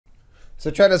So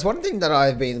traders, one thing that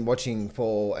I've been watching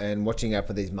out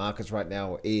for these markets right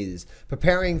now is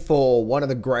preparing for one of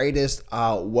the greatest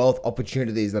wealth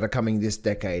opportunities that are coming this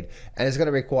decade. And it's going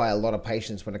to require a lot of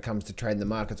patience when it comes to trading the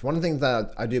markets. One of the things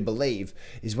that I do believe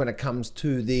is when it comes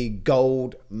to the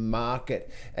gold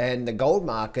market. And the gold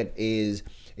market is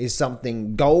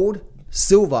something gold,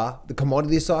 silver, the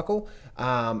commodity cycle,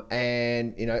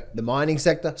 and the mining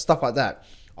sector, stuff like that.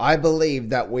 I believe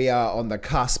that we are on the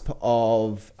cusp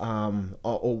of,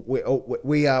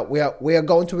 we are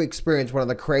going to experience one of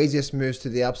the craziest moves to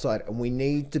the upside, and we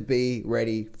need to be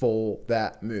ready for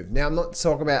that move. Now, I'm not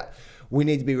talking about we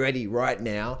need to be ready right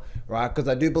now, right? Because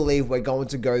I do believe we're going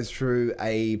to go through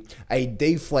a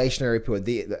deflationary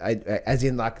period, as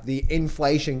in like the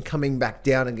inflation coming back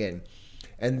down again.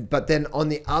 But then on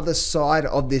the other side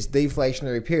of this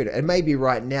deflationary period, it may be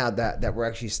right now that we're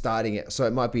actually starting it. So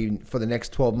it might be for the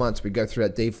next 12 months, we go through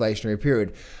that deflationary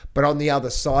period, but on the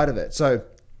other side of it. So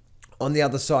on the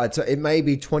other side, so it may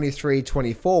be 23,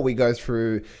 24, we go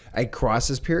through a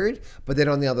crisis period, but then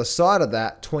on the other side of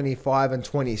that, 25 and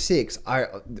 26,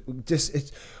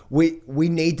 we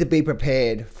need to be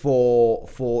prepared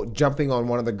for jumping on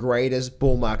one of the greatest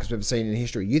bull markets we've seen in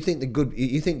history. You think the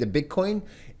Bitcoin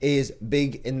is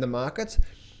big in the markets,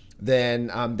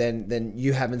 then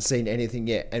you haven't seen anything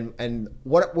yet. And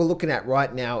what we're looking at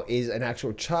right now is an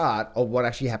actual chart of what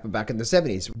actually happened back in the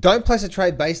 70s. Don't place a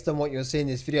trade based on what you're seeing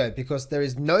in this video, because there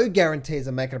is no guarantees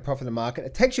of making a profit in the market.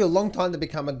 It takes you a long time to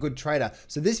become a good trader.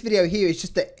 So this video here is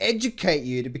just to educate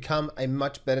you to become a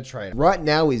much better trader. Right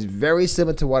now is very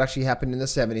similar to what actually happened in the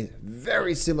 70s.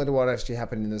 Very similar to what actually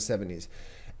happened in the 70s.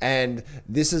 And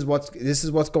this is what's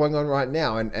going on right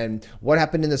now. And what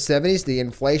happened in the 70s, the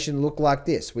inflation looked like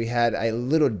this. We had a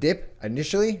little dip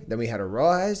initially, then we had a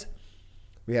rise.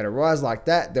 We had a rise like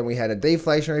that, then we had a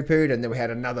deflationary period, and then we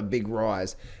had another big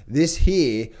rise. This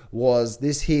here was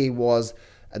the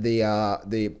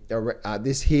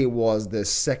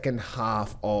second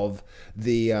half of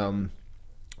the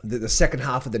second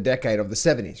half of the decade of the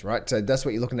 70s, right? So that's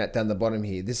what you're looking at down the bottom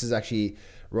here. This is actually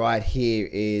right here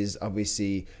is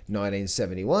obviously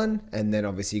 1971, and then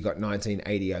obviously you got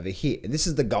 1980 over here. And this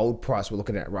is the gold price we're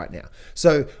looking at right now.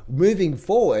 So moving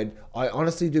forward, I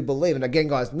honestly do believe, and again,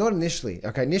 guys, not initially.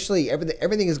 Okay, initially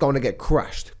everything is going to get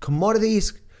crushed.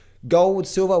 Commodities, gold,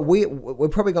 silver, we're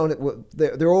probably going to,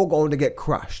 they're all going to get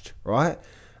crushed, right?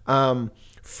 From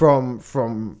the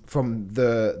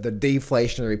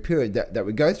deflationary period that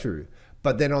we go through.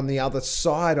 But then on the other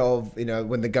side of,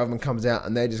 when the government comes out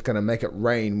and they're just going to make it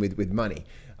rain with money,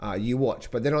 you watch.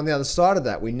 But then on the other side of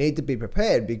that, we need to be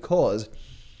prepared, because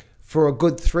for a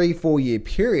good 3-4 year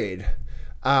period,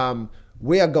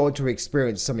 we are going to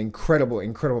experience some incredible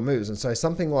moves. And so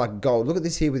something like gold, look at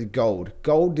this here with gold.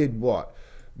 Gold did what?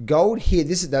 Gold here,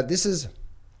 this is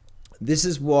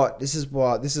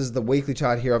the weekly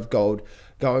chart here of gold,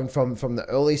 going from the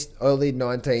early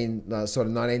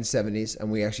 1970s,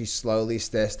 and we actually slowly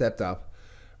stepped up,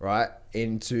 right,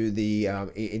 into the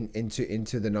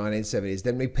 1970s.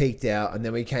 Then we peaked out, and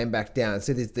then we came back down.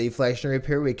 See this deflationary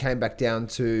period? We came back down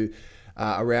to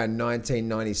around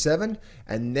 1997,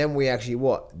 and then we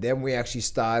actually Then we actually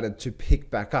started to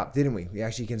pick back up, didn't we? We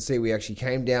actually can see we actually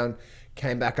came down,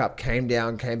 came back up, came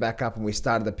down, came back up, and we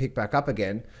started to pick back up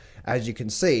again, as you can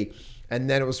see. And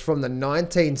then it was from the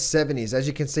 1970s, as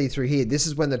you can see through here, this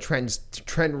is when the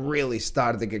trend really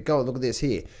started to get going. Look at this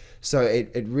here. So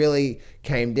it really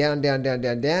came down.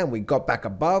 We got back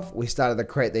above. We started to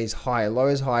create these higher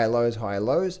lows.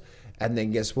 And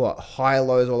then guess what? Higher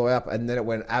lows all the way up. And then it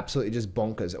went absolutely just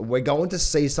bonkers. We're going to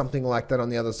see something like that on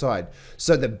the other side.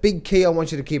 So the big key I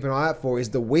want you to keep an eye out for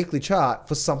is the weekly chart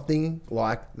for something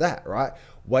like that, right?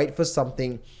 Wait for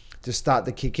something to start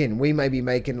to kick in. We may be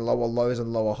making lower lows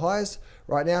and lower highs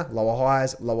right now, lower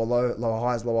highs, lower low, lower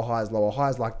highs, lower highs, lower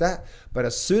highs, like that. But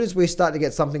as soon as we start to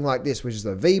get something like this, which is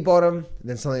a V bottom, and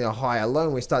then something a higher low,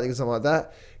 and we start to get something like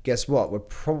that, guess what? We're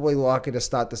probably likely to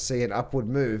start to see an upward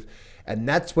move. And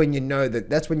that's when you know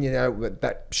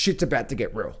that shit's about to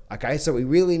get real. Okay, so we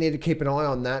really need to keep an eye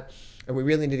on that. And we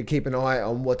really need to keep an eye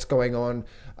on what's going on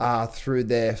through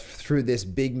this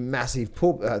big, massive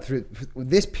pull, through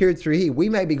this period through here. We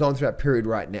may be going through that period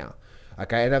right now,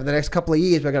 okay? And over the next couple of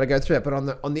years, we're going to go through it. But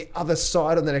on the other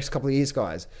side of the next couple of years,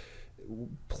 guys,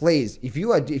 please, if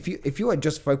you are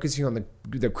just focusing on the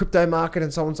crypto market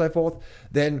and so on and so forth,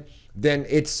 then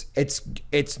it's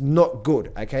not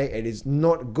good, okay? It is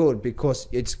not good, because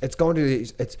it's going to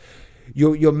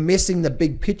you're missing the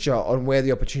big picture on where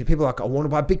the opportunity. People are like, I want to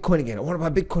buy Bitcoin again. I want to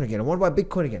buy Bitcoin again. I want to buy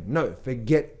Bitcoin again. No,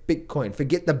 forget Bitcoin.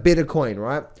 Forget the Bitcoin,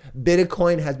 right?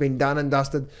 Bitcoin has been done and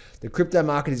dusted. The crypto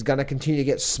market is going to continue to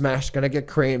get smashed, going to get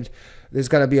creamed. There's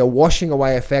going to be a washing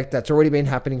away effect that's already been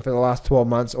happening for the last 12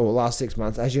 months or last 6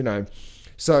 months, as you know.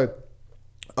 So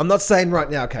I'm not saying right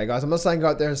now, okay, guys, I'm not saying go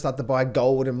out there and start to buy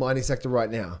gold and mining sector right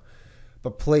now.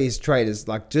 But please, traders,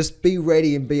 like, just be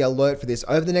ready and be alert for this.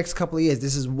 Over the next couple of years,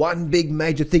 this is one big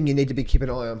major thing you need to be keeping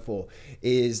an eye on for,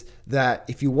 is that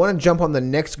if you want to jump on the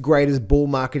next greatest bull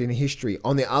market in history,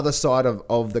 on the other side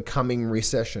of the coming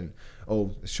recession, or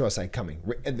should I say coming,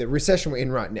 the recession we're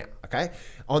in right now, okay?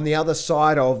 On the other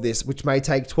side of this, which may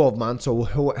take 12 months or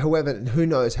whoever, who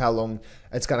knows how long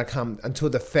it's going to come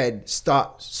until the Fed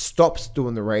stops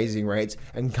doing the raising rates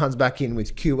and comes back in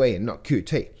with QE and not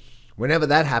QT. Whenever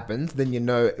that happens, then you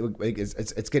know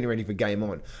it's getting ready for game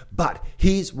on. But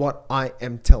here's what I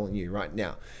am telling you right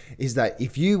now, is that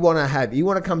if you want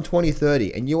to come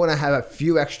 2030 and you want to have a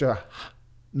few extra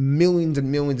millions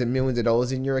and millions and millions of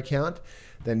dollars in your account,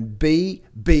 then be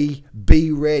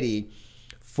ready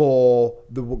for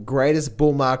the greatest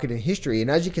bull market in history.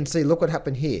 And as you can see, look what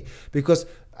happened here, because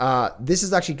this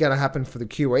is actually going to happen for the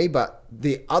QE, but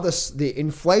the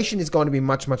inflation is going to be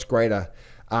much, much greater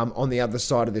on the other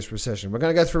side of this recession. We're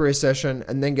going to go through a recession,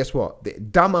 and then guess what? The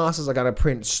dumbasses are going to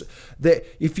print.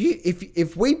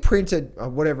 If we printed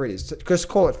whatever it is, just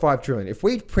call it $5 trillion. If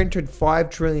we printed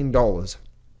 $5 trillion,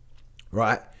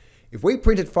 right? If we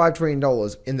printed $5 trillion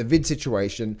in the vid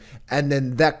situation, and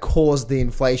then that caused the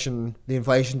inflation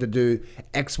to do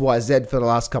X, Y, Z for the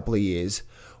last couple of years,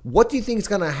 what do you think is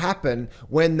going to happen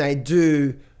when they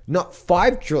do not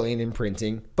 5 trillion in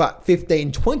printing, but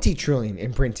 15, 20 trillion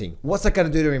in printing? What's that going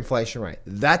to do to inflation rate?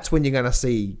 That's when you're going to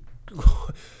see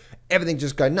everything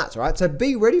just go nuts, right? So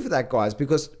be ready for that, guys,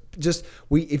 because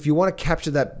if you want to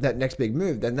capture that next big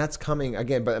move, then that's coming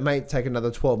again, but it may take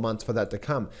another 12 months for that to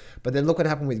come. But then look what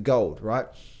happened with gold, right?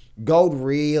 Gold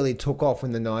really took off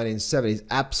in the 1970s.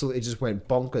 Absolutely, it just went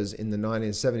bonkers in the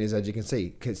 1970s, as you can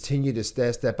see. Continued to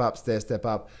step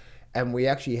up. And we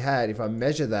actually had, if I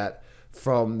measure that,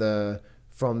 from the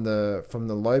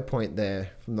low point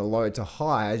there, from the low to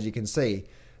high, as you can see,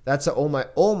 that's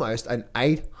almost an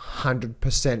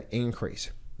 800%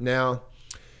 increase. Now,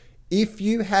 if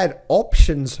you had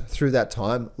options through that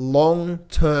time,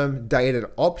 long-term dated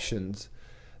options,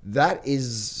 that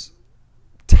is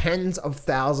tens of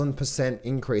 1,000%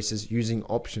 increases using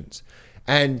options.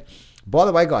 And by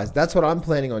the way, guys, that's what I'm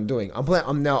planning on doing. I'm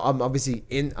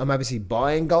obviously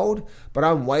buying gold, but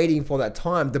I'm waiting for that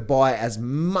time to buy as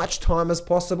much time as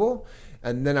possible,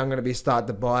 and then I'm going to start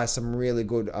to buy some really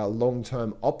good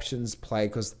long-term options play,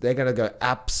 because they're going to go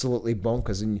absolutely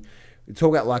bonkers. And you talk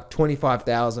about like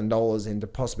 $25,000 into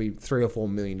possibly $3 or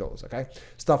 $4 million, okay,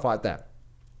 stuff like that.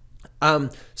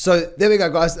 So there we go,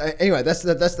 guys. Anyway, that's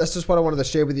just what I wanted to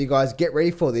share with you guys. Get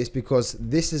ready for this, because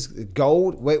this is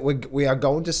gold. We are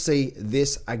going to see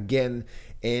this again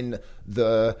in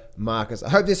the markets. I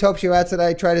hope this helps you out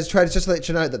today, traders. Just to let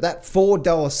you know that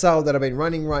 $4 sale that I've been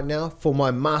running right now for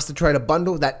my Master Trader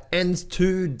bundle, that ends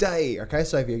today. Okay,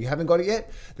 so if you haven't got it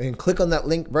yet, then click on that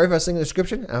link very first thing in the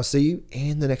description, and I'll see you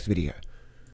in the next video.